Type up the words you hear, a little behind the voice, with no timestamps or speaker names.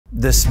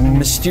this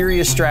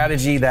mysterious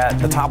strategy that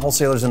the top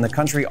wholesalers in the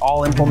country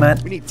all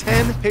implement. We need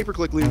 10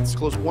 pay-per-click leads to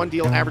close one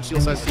deal, average deal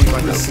size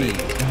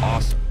 $25.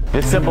 Awesome.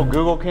 This simple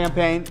Google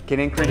campaign can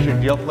increase your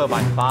deal flow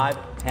by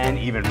 5, 10,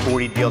 even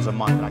 40 deals a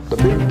month. The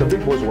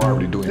big boys were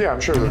already doing it. Yeah, I'm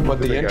sure.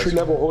 But the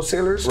entry-level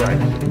wholesalers, right?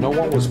 No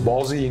one was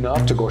ballsy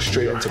enough to go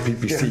straight into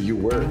PPC. You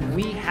were.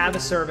 We have a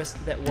service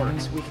that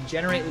works. We can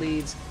generate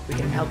leads. We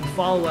can help you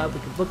follow up. We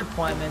can book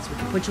appointments. We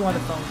can put you on the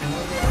phone.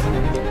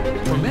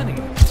 For many,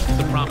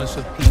 the promise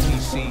of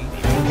PPC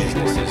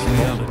business is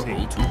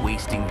reality to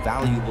wasting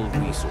valuable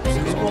resources.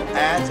 Google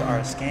ads are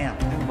a scam.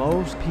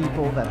 Most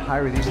people that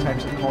hire these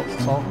types of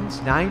consultants,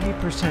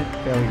 90%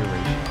 failure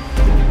rate.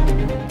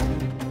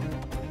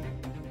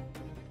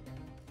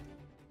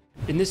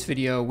 In this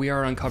video, we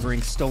are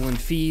uncovering stolen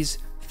fees,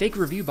 fake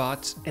review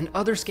bots, and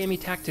other scammy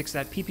tactics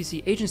that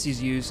PPC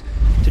agencies use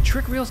to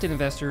trick real estate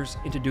investors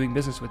into doing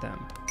business with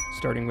them,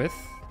 starting with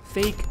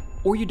fake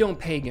or you don't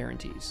pay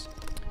guarantees.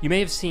 You may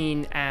have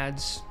seen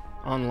ads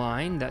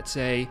online that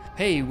say,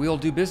 hey, we'll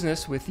do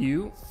business with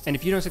you, and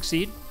if you don't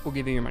succeed, we'll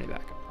give you your money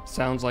back.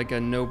 Sounds like a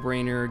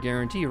no-brainer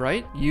guarantee,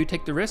 right? You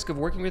take the risk of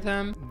working with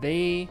them,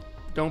 they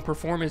don't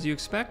perform as you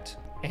expect,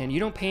 and you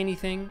don't pay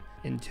anything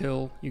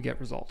until you get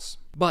results.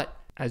 But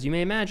as you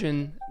may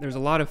imagine, there's a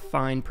lot of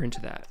fine print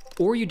to that.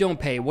 Or you don't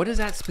pay. What does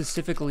that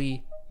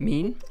specifically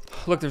mean?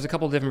 Look, there's a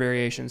couple of different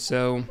variations.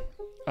 So,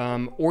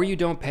 or you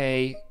don't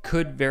pay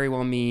could very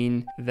well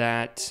mean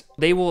that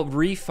they will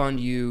refund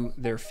you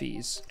their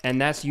fees. And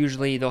that's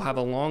usually, they'll have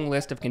a long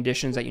list of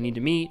conditions that you need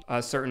to meet,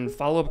 a certain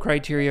follow-up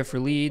criteria for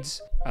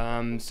leads,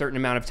 certain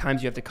amount of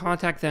times you have to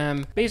contact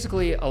them.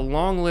 Basically, a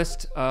long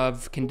list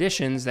of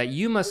conditions that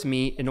you must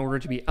meet in order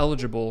to be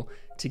eligible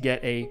to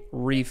get a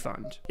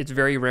refund. It's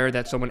very rare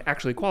that someone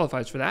actually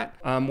qualifies for that.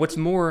 What's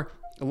more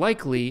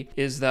likely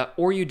is that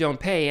or you don't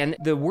pay, and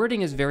the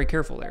wording is very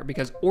careful there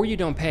because or you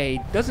don't pay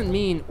doesn't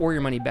mean or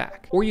your money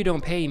back. Or you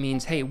don't pay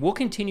means, hey, we'll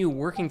continue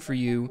working for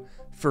you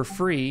for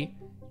free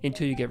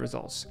until you get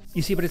results.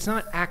 You see, but it's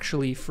not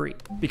actually free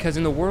because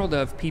in the world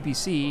of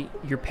PPC,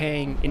 you're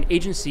paying an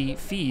agency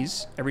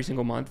fees every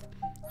single month,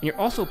 and you're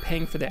also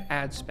paying for the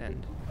ad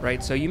spend,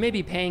 right? So you may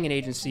be paying an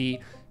agency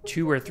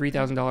 $2,000 or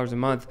 $3,000 a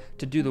month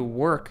to do the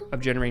work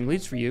of generating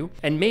leads for you.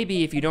 And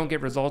maybe if you don't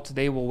get results,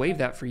 they will waive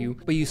that for you,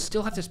 but you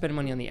still have to spend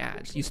money on the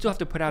ads. You still have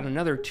to put out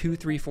another $2,000,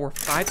 $3,000,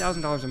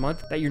 $4,000, $5,000 a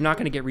month that you're not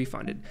gonna get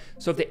refunded.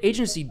 So if the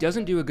agency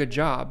doesn't do a good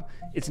job,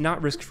 it's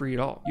not risk-free at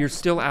all. You're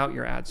still out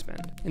your ad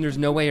spend and there's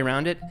no way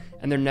around it,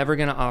 and they're never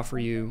gonna offer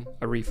you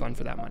a refund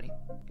for that money.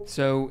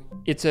 So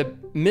it's a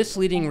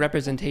misleading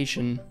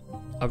representation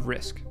of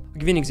risk. I'll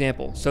give you an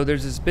example. So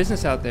there's this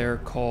business out there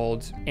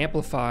called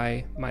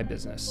Amplify My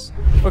Business.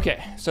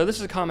 Okay, so this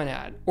is a common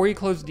ad. Or you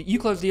close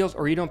deals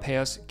or you don't pay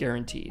us,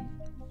 guaranteed.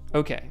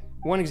 Okay,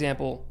 one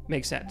example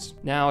makes sense.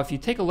 Now, if you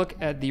take a look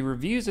at the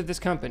reviews of this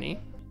company,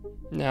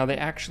 now they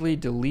actually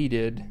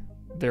deleted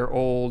their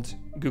old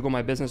Google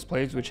My Business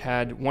page, which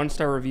had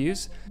 1-star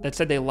reviews that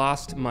said they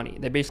lost money.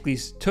 They basically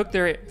took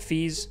their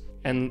fees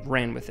and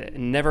ran with it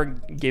and never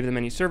gave them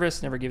any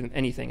service, never gave them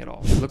anything at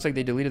all. It looks like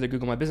they deleted their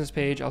Google My Business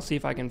page. I'll see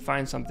if I can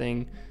find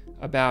something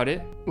about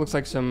it. Looks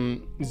like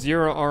some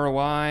 0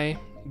 ROI,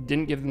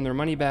 didn't give them their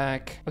money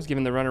back. I was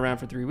given the runaround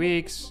for 3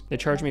 weeks. They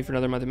charged me for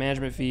another month of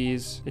management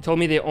fees. They told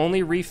me they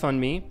only refund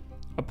me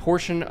a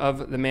portion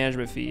of the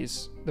management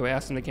fees, though I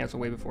asked them to cancel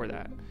way before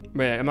that.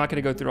 But yeah, I'm not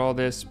gonna go through all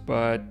this,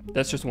 but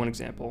that's just one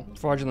example.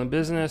 Fraudulent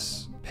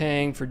business,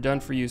 paying for done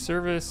for you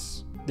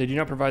service. They do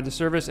not provide the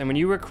service, and when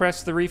you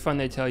request the refund,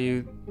 they tell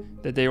you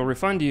that they will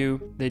refund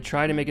you. They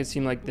try to make it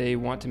seem like they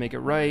want to make it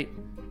right.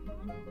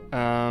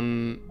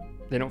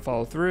 They don't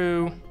follow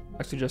through.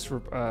 I suggest for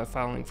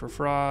filing for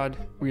fraud.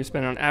 We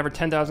spent on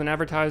 10,000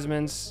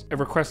 advertisements,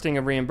 requesting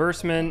a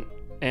reimbursement,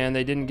 and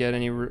they didn't get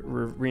any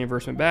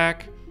reimbursement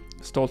back.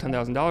 Stole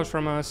 $10,000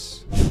 from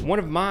us. One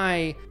of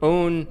my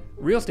own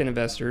real estate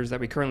investors that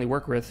we currently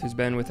work with, who's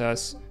been with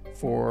us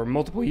for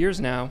multiple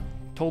years now,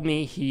 told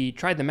me he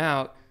tried them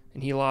out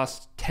and he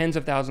lost tens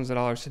of thousands of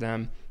dollars to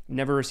them,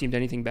 never received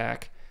anything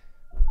back.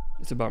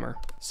 It's a bummer.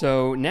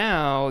 So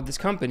now this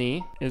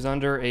company is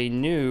under a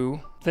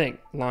new thing,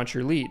 Launch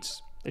Your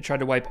Leads. They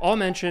tried to wipe all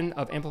mention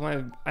of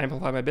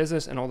Amplify My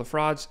Business and all the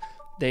frauds.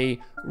 They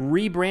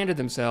rebranded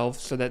themselves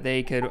so that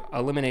they could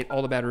eliminate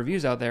all the bad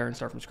reviews out there and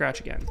start from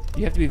scratch again.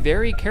 You have to be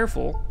very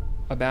careful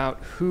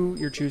about who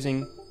you're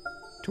choosing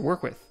to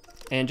work with.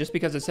 And just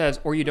because it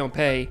says, or you don't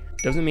pay,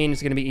 doesn't mean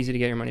it's gonna be easy to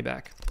get your money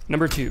back.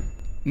 Number 2,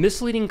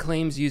 misleading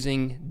claims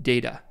using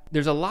data.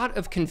 There's a lot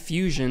of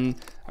confusion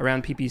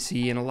around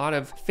PPC and a lot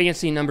of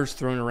fancy numbers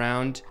thrown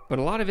around, but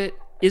a lot of it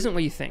isn't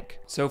what you think.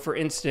 So for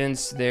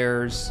instance,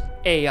 there's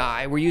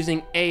AI. We're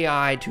using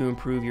AI to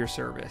improve your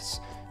service.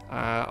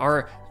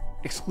 Our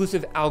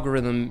exclusive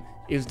algorithm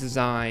is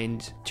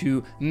designed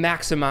to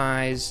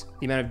maximize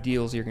the amount of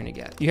deals you're gonna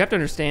get. You have to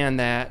understand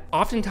that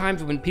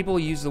oftentimes when people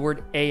use the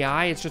word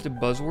AI, it's just a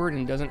buzzword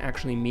and doesn't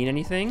actually mean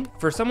anything.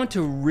 For someone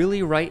to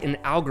really write an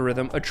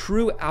algorithm, a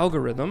true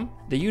algorithm,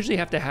 they usually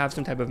have to have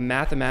some type of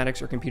mathematics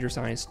or computer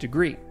science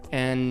degree.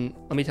 And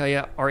let me tell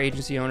you, our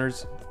agency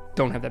owners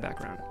don't have that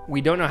background.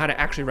 We don't know how to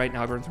actually write an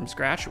algorithm from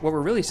scratch. What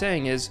we're really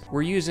saying is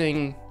we're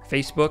using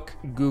Facebook,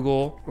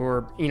 Google,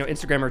 or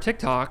Instagram or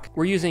TikTok.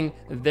 We're using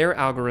their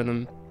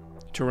algorithm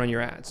to run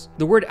your ads.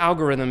 The word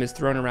algorithm is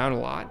thrown around a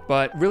lot,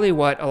 but really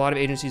what a lot of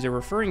agencies are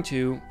referring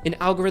to, an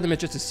algorithm is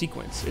just a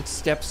sequence. It's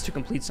steps to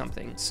complete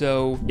something.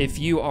 So if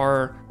you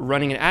are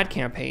running an ad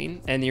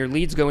campaign and your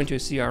leads go into a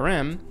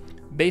CRM,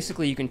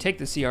 basically you can take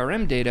the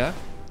CRM data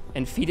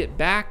and feed it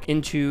back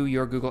into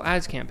your Google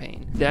Ads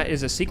campaign. That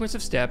is a sequence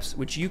of steps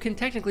which you can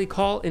technically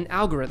call an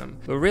algorithm,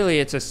 but really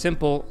it's a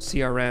simple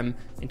CRM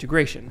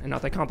integration and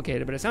not that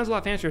complicated, but it sounds a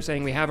lot fancier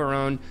saying we have our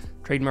own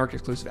trademark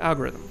exclusive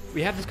algorithm.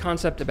 We have this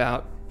concept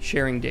about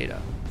sharing data,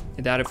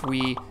 that if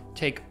we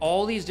take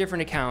all these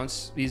different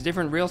accounts, these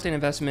different real estate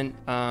investment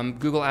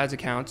Google Ads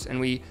accounts,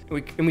 and we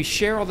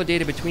share all the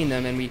data between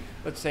them, and we,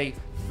 let's say,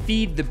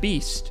 feed the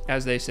beast,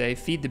 as they say,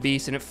 feed the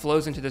beast, and it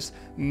flows into this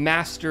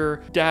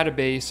master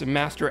database, a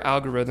master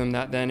algorithm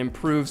that then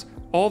improves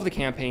all of the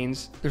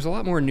campaigns. There's a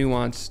lot more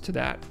nuance to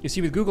that. You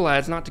see, with Google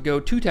Ads, not to go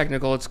too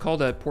technical, it's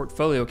called a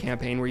portfolio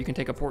campaign, where you can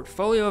take a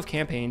portfolio of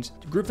campaigns,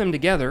 group them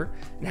together,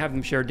 and have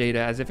them share data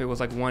as if it was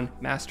like one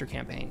master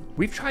campaign.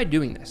 We've tried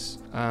doing this.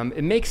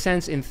 It makes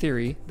sense in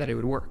theory that it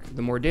would work.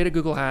 The more data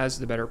Google has,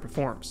 the better it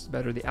performs, the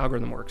better the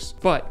algorithm works.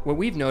 But what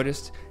we've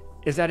noticed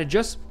is that it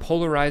just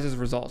polarizes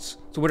results.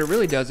 So what it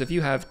really does, if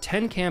you have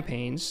 10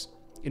 campaigns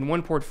in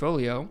one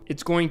portfolio,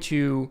 it's going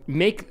to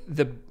make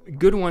the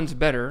good ones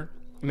better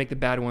and make the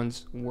bad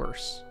ones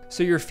worse.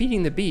 So you're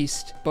feeding the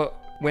beast,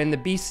 but when the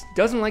beast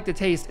doesn't like the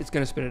taste, it's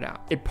gonna spit it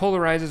out. It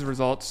polarizes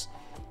results.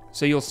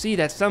 So you'll see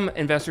that some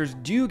investors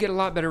do get a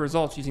lot better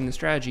results using the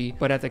strategy,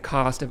 but at the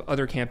cost of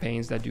other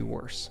campaigns that do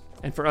worse.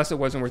 And for us, it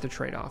wasn't worth the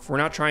trade-off. We're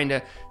not trying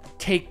to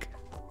take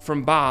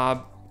from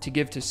Bob to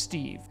give to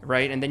Steve,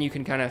 right? And then you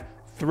can kind of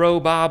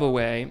throw Bob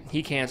away,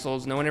 he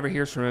cancels, no one ever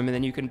hears from him, and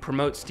then you can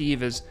promote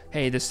Steve as,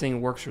 hey, this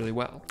thing works really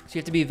well. So you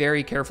have to be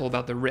very careful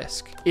about the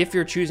risk. If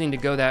you're choosing to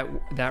go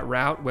that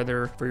route,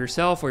 whether for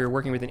yourself or you're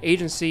working with an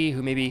agency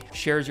who maybe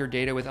shares your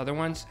data with other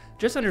ones,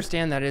 just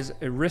understand that is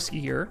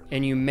riskier,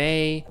 and you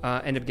may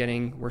end up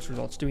getting worse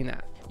results doing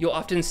that. You'll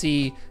often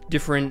see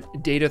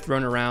different data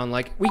thrown around,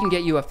 like we can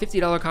get you a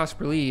 $50 cost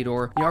per lead,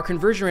 or our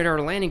conversion rate on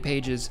our landing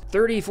page is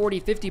 30, 40,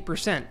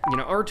 50%.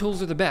 Our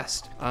tools are the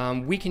best.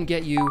 We can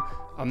get you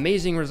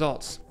amazing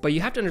results. But you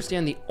have to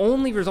understand the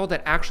only result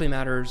that actually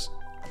matters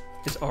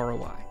is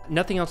ROI.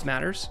 Nothing else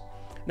matters.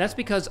 And that's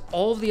because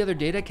all of the other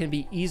data can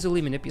be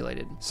easily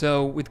manipulated.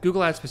 So with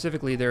Google Ads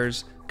specifically,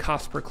 there's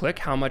cost per click,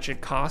 how much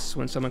it costs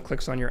when someone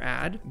clicks on your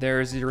ad.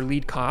 There's your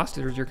lead cost,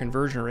 there's your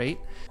conversion rate.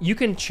 You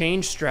can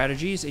change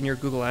strategies in your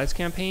Google Ads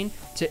campaign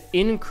to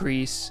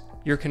increase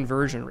your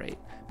conversion rate.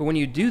 But when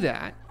you do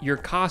that, your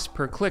cost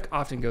per click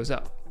often goes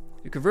up.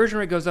 Your conversion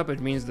rate goes up, which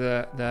means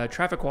the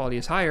traffic quality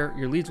is higher,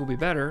 your leads will be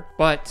better,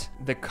 but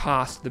the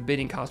cost, the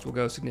bidding cost will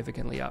go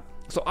significantly up.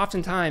 So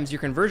oftentimes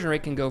your conversion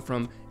rate can go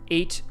from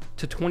 8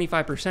 to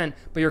 25%,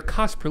 but your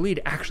cost per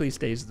lead actually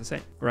stays the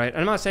same, right?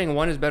 And I'm not saying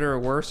one is better or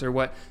worse or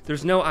what,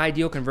 there's no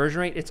ideal conversion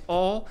rate. It's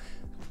all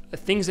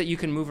things that you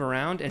can move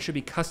around and should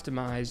be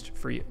customized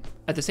for you.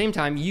 At the same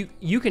time,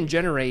 you can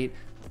generate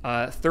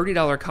a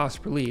 $30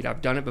 cost per lead.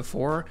 I've done it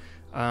before.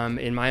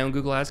 In my own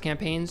Google Ads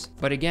campaigns.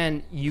 But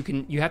again,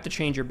 you have to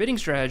change your bidding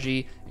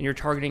strategy, and you're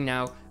targeting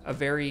now a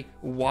very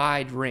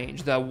wide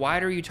range. The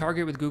wider you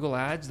target with Google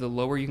Ads, the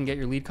lower you can get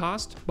your lead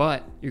cost,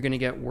 but you're gonna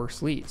get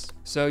worse leads.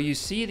 So you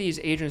see these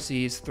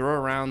agencies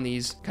throw around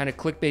these kind of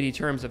clickbaity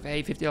terms of,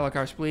 hey, $50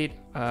 cost per lead,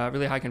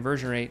 really high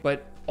conversion rate,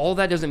 but all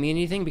that doesn't mean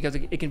anything because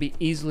it can be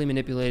easily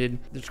manipulated.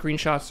 The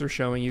screenshots they're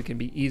showing you can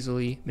be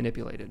easily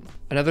manipulated.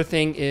 Another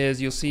thing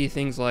is you'll see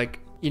things like,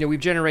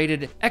 we've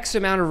generated X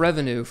amount of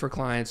revenue for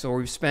clients, or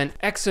we've spent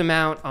X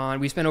amount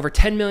we spent over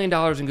 $10 million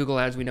in Google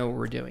Ads, we know what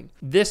we're doing.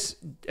 This,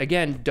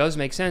 again, does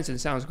make sense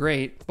and sounds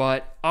great,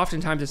 but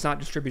oftentimes it's not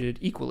distributed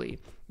equally.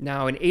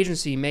 Now, an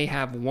agency may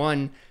have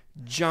one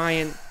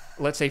giant,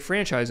 let's say,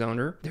 franchise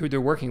owner who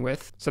they're working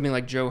with, something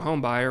like Joe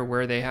Homebuyer,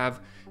 where they have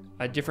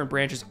different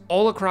branches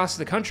all across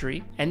the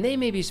country, and they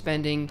may be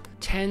spending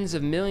tens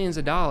of millions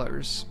of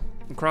dollars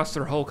across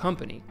their whole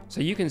company.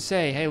 So you can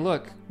say, hey,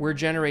 look, we're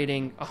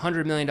generating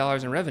 $100 million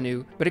in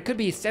revenue, but it could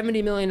be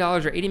 $70 million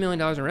or $80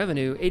 million in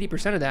revenue.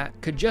 80% of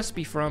that could just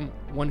be from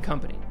one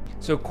company.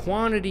 So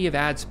quantity of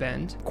ad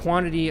spend,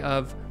 quantity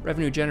of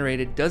revenue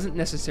generated doesn't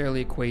necessarily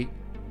equate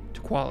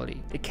to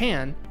quality. It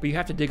can, but you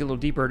have to dig a little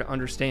deeper to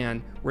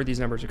understand where these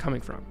numbers are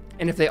coming from.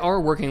 And if they are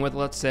working with,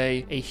 let's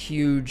say, a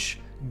huge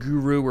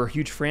guru or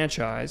huge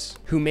franchise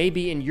who may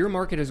be in your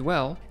market as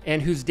well,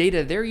 and whose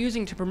data they're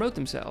using to promote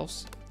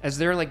themselves as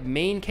their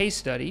main case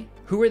study,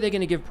 who are they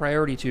going to give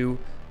priority to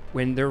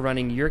when they're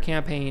running your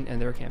campaign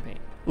and their campaign?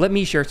 Let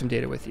me share some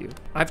data with you.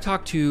 I've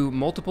talked to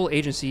multiple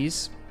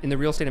agencies in the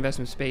real estate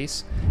investment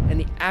space, and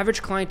the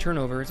average client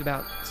turnover is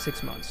about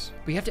 6 months.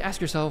 But you have to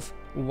ask yourself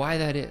why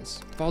that is.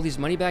 With all these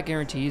money back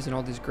guarantees and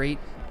all these great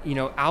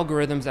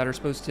algorithms that are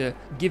supposed to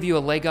give you a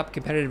leg up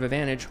competitive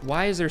advantage,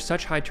 why is there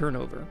such high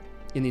turnover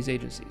in these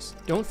agencies?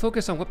 Don't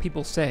focus on what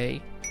people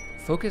say,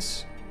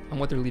 focus on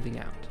what they're leaving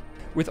out.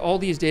 with all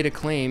these data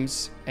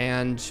claims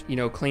and, you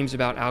know, claims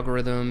about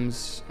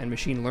algorithms and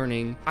machine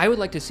learning, I would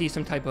like to see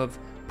some type of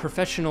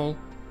professional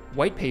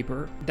white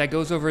paper that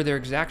goes over their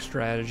exact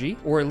strategy,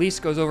 or at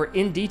least goes over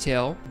in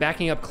detail,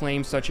 backing up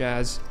claims such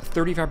as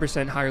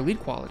 35% higher lead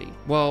quality.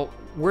 Well,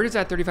 where does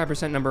that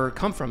 35% number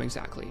come from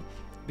exactly?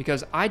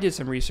 Because I did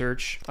some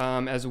research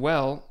as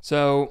well.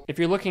 So if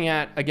you're looking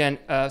at, again,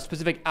 a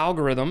specific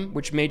algorithm,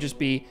 which may just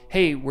be,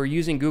 hey, we're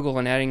using Google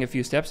and adding a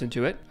few steps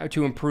into it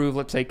to improve,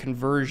 let's say,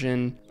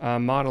 conversion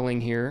modeling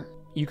here,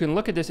 you can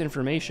look at this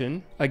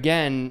information.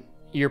 Again,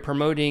 you're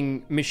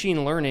promoting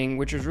machine learning,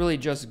 which is really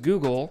just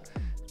Google,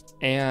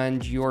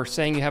 and you're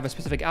saying you have a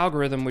specific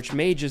algorithm, which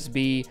may just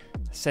be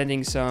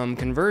sending some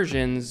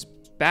conversions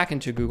back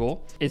into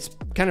Google. It's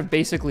kind of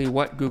basically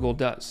what Google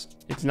does.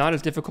 It's not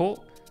as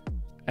difficult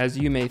as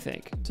you may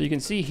think. So you can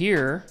see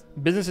here,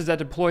 businesses that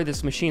deploy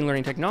this machine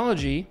learning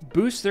technology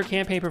boost their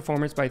campaign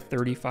performance by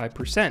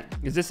 35%.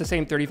 Is this the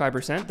same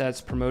 35%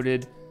 that's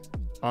promoted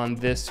on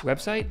this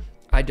website?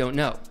 I don't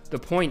know. The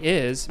point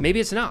is,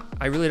 maybe it's not.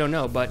 I really don't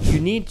know, but you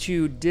need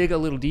to dig a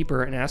little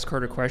deeper and ask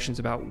harder questions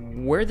about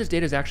where this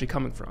data is actually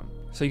coming from.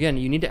 So again,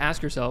 you need to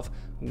ask yourself,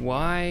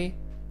 why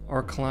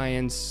are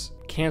clients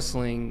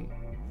canceling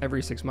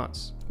every 6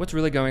 months? What's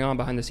really going on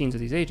behind the scenes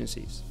of these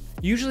agencies?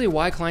 Usually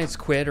why clients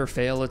quit or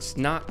fail, it's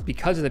not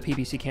because of the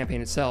PPC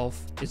campaign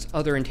itself, it's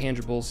other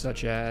intangibles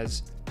such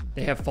as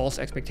they have false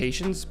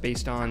expectations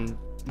based on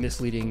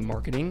misleading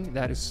marketing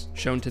that is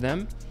shown to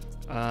them.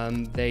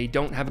 They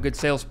don't have a good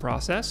sales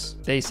process.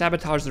 They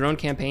sabotage their own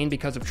campaign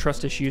because of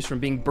trust issues from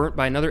being burnt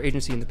by another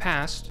agency in the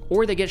past,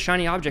 or they get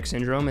shiny object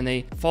syndrome and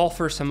they fall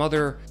for some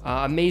other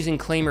amazing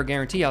claim or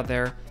guarantee out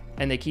there,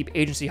 and they keep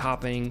agency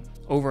hopping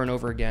over and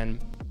over again.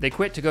 They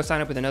quit to go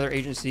sign up with another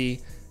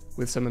agency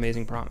with some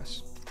amazing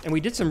promise. And we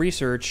did some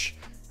research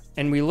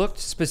and we looked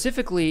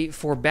specifically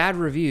for bad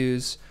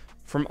reviews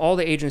from all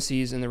the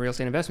agencies in the real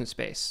estate investment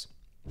space.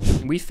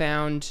 We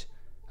found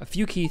a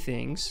few key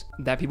things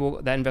that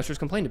investors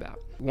complained about.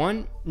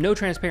 One, no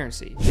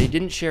transparency. They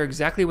didn't share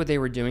exactly what they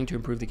were doing to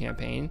improve the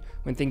campaign.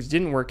 When things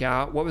didn't work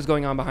out, what was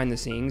going on behind the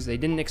scenes. They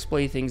didn't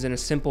explain things in a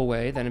simple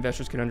way that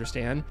investors could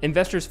understand.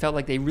 Investors felt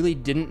like they really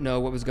didn't know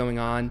what was going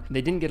on.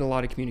 They didn't get a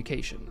lot of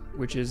communication,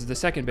 which is the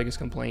second biggest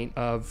complaint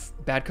of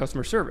bad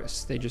customer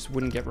service. They just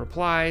wouldn't get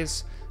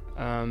replies.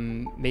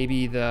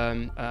 Maybe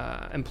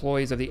the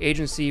employees of the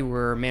agency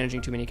were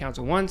managing too many accounts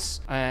at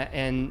once,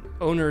 and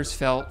owners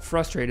felt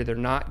frustrated. They're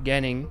not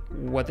getting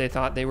what they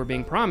thought they were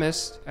being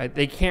promised.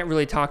 They can't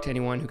really talk to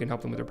anyone who can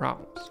help them with their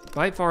problems.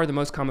 By far the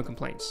most common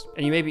complaints.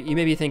 And you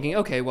may be thinking,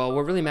 okay, well,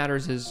 what really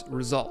matters is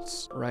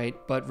results, right?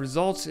 But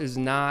results is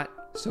not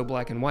so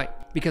black and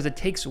white because it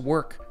takes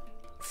work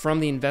from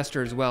the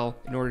investor as well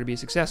in order to be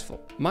successful.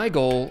 My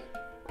goal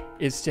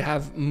is to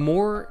have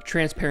more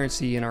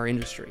transparency in our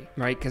industry,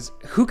 right? Because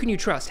who can you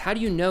trust? How do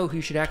you know who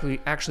you should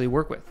actually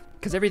work with?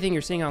 Because everything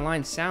you're seeing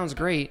online sounds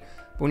great,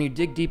 but when you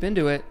dig deep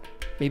into it,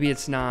 maybe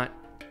it's not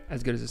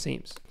as good as it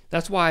seems.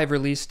 That's why I've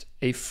released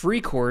a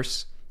free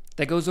course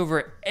that goes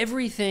over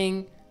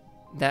everything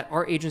that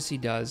our agency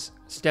does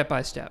step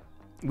by step.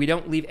 We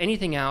don't leave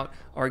anything out.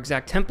 Our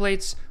exact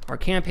templates, our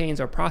campaigns,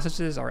 our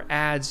processes, our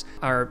ads,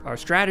 our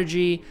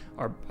strategy,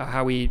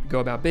 how we go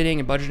about bidding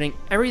and budgeting,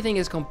 everything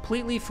is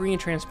completely free and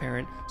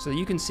transparent so that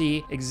you can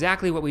see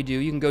exactly what we do.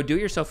 You can go do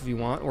it yourself if you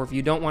want, or if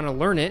you don't want to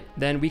learn it,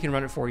 then we can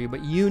run it for you,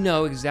 but you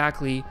know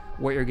exactly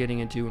what you're getting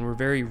into, and we're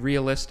very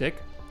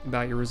realistic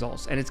about your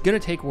results. And it's gonna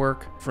take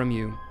work from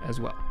you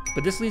as well.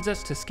 But this leads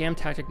us to scam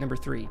tactic number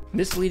 3,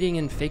 misleading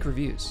and fake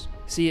reviews.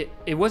 See,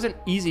 it wasn't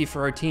easy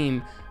for our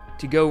team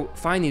to go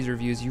find these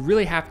reviews. You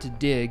really have to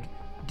dig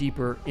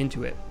deeper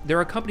into it. There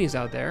are companies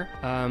out there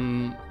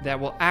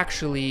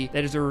that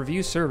is a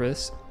review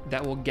service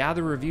that will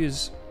gather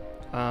reviews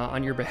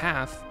on your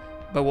behalf,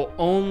 but will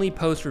only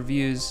post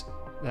reviews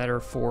that are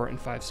 4 and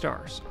 5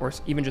 stars, or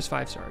even just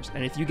 5 stars.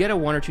 And if you get a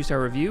 1 or 2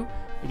 star review,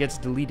 it gets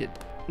deleted.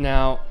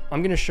 Now,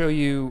 I'm gonna show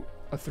you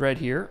a thread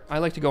here. I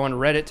like to go on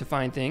Reddit to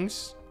find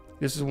things.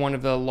 This is one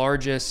of the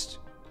largest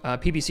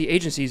PPC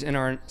agencies in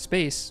our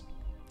space.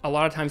 A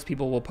lot of times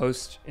people will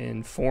post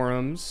in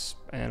forums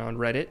and on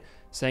Reddit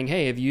saying,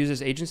 hey, have you used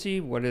this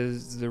agency? What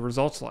is the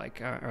results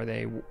like? Or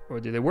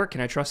do they work? Can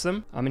I trust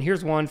them? And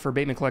here's one for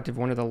Bateman Collective,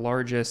 one of the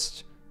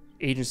largest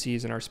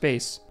agencies in our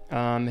space.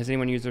 Has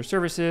anyone used their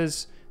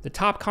services? The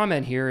top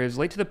comment here is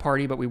late to the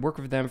party, but we work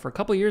with them for a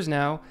couple years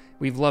now.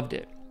 We've loved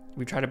it.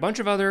 We've tried a bunch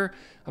of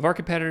our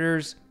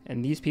competitors,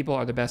 and these people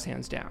are the best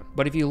hands down.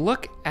 But if you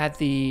look at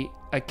the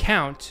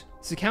account,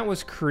 this account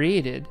was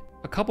created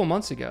a couple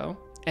months ago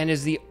and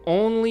is the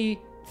only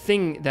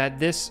thing that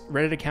this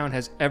Reddit account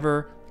has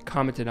ever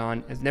commented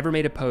on, has never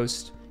made a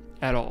post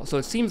at all. So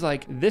it seems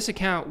like this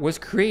account was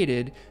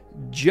created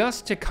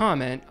just to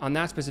comment on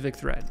that specific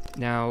thread.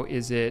 Now,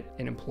 is it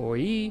an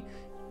employee?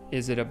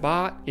 Is it a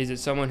bot? Is it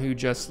someone who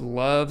just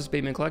loves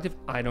Bateman Collective?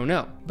 I don't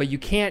know. But you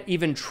can't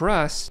even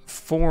trust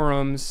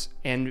forums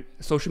and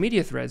social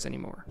media threads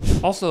anymore.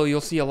 Also,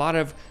 you'll see a lot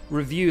of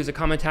reviews. A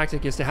common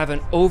tactic is to have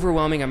an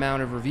overwhelming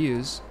amount of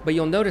reviews, but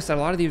you'll notice that a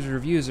lot of these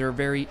reviews are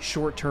very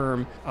short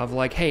term, of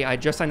like, hey, I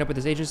just signed up with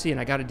this agency and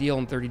I got a deal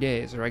in 30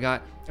 days, or I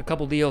got a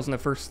couple deals in the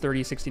first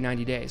 30, 60,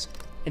 90 days.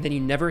 And then you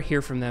never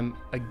hear from them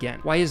again.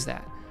 Why is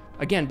that?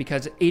 Again,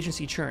 because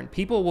agency churn.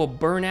 People will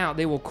burn out,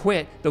 they will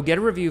quit, they'll get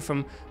a review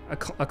from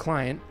a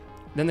client,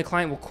 then the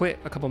client will quit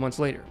a couple months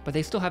later, but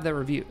they still have that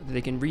review that they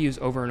can reuse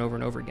over and over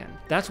and over again.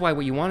 That's why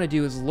what you want to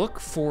do is look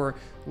for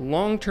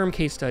long-term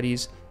case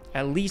studies,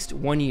 at least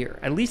 1 year,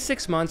 at least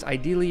 6 months,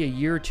 ideally a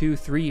year, 2,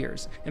 3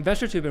 years.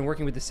 Investors who have been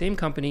working with the same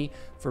company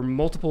for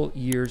multiple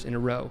years in a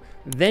row.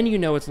 Then you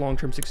know it's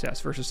long-term success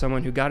versus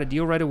someone who got a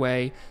deal right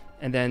away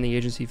and then the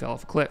agency fell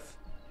off a cliff.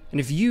 And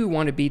if you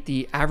want to beat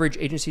the average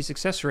agency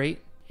success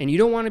rate, and you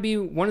don't want to be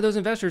one of those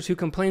investors who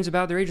complains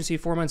about their agency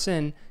 4 months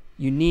in,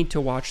 you need to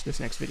watch this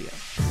next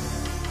video.